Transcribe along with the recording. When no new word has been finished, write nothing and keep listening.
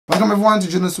Welcome everyone to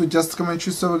Junosuede, just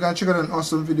commentary. So we're gonna check out an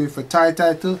awesome video for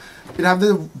title. It have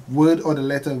the word or the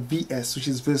letter VS, which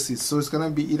is versus. So it's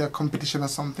gonna be either competition or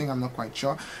something. I'm not quite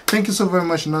sure. Thank you so very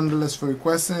much nonetheless for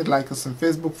requesting it. Like us on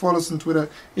Facebook, follow us on Twitter.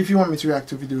 If you want me to react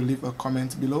to a video, leave a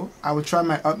comment below. I will try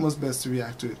my utmost best to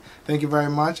react to it. Thank you very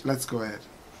much. Let's go ahead.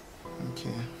 Okay.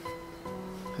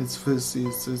 It's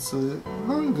versus. It's a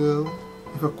young girl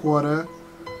with a quarter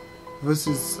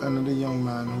versus another young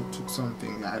man who took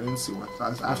something. I don't see what.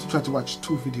 I have to try to watch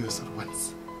two videos at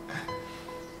once.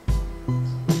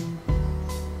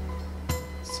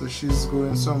 So she's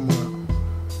going somewhere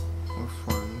for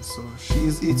fun. So she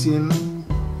is eating.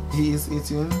 He is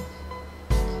eating.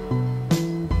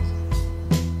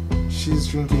 She's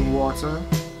drinking water.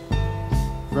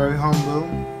 Very humble.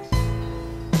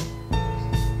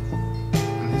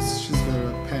 And she's got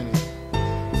a penny.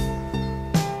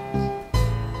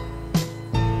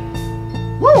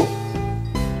 Woo!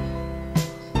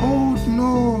 Oh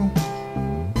no!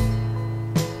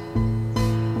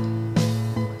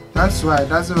 That's right,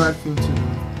 that's the right thing to do.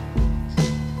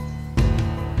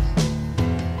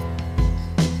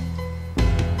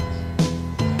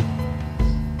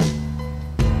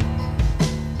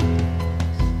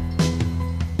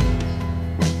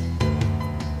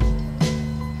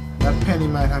 That penny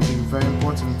might have been very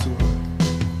important to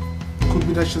her. Could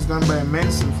be that she's gone buy a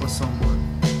medicine for someone.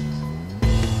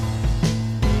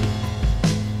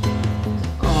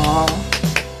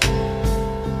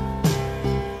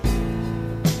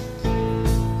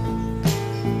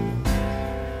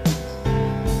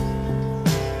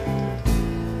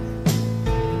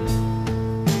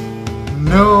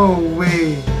 No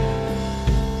way!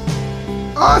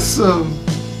 Awesome!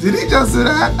 Did he just do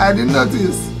that? I didn't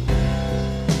notice.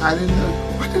 I didn't know.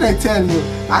 What did I tell you?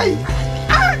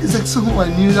 It's like somehow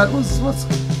I knew that was what's.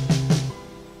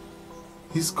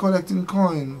 He's collecting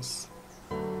coins.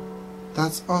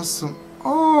 That's awesome.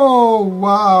 Oh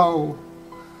wow!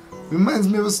 Reminds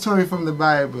me of a story from the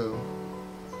Bible.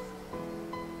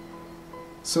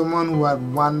 Someone who had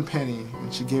 1 penny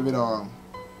and she gave it all.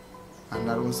 And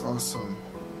that was awesome.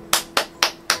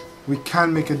 We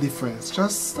can make a difference.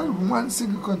 Just that one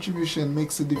single contribution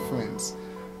makes a difference.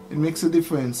 It makes a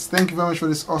difference. Thank you very much for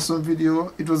this awesome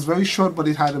video. It was very short, but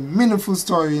it had a meaningful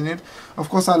story in it. Of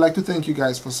course, I'd like to thank you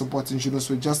guys for supporting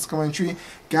Junosuede Just Commentary.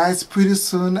 Guys, pretty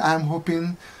soon I'm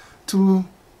hoping to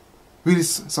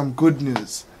release some good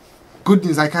news. Good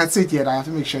news, I can't say it yet. I have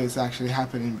to make sure it's actually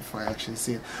happening before I actually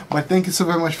say it. But thank you so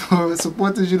very much for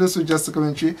supporting Junosuede Just a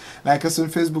Commentary. Like us on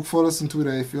Facebook, follow us on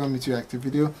Twitter. If you want me to react to a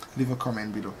video, leave a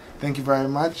comment below. Thank you very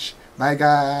much. Bye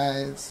guys.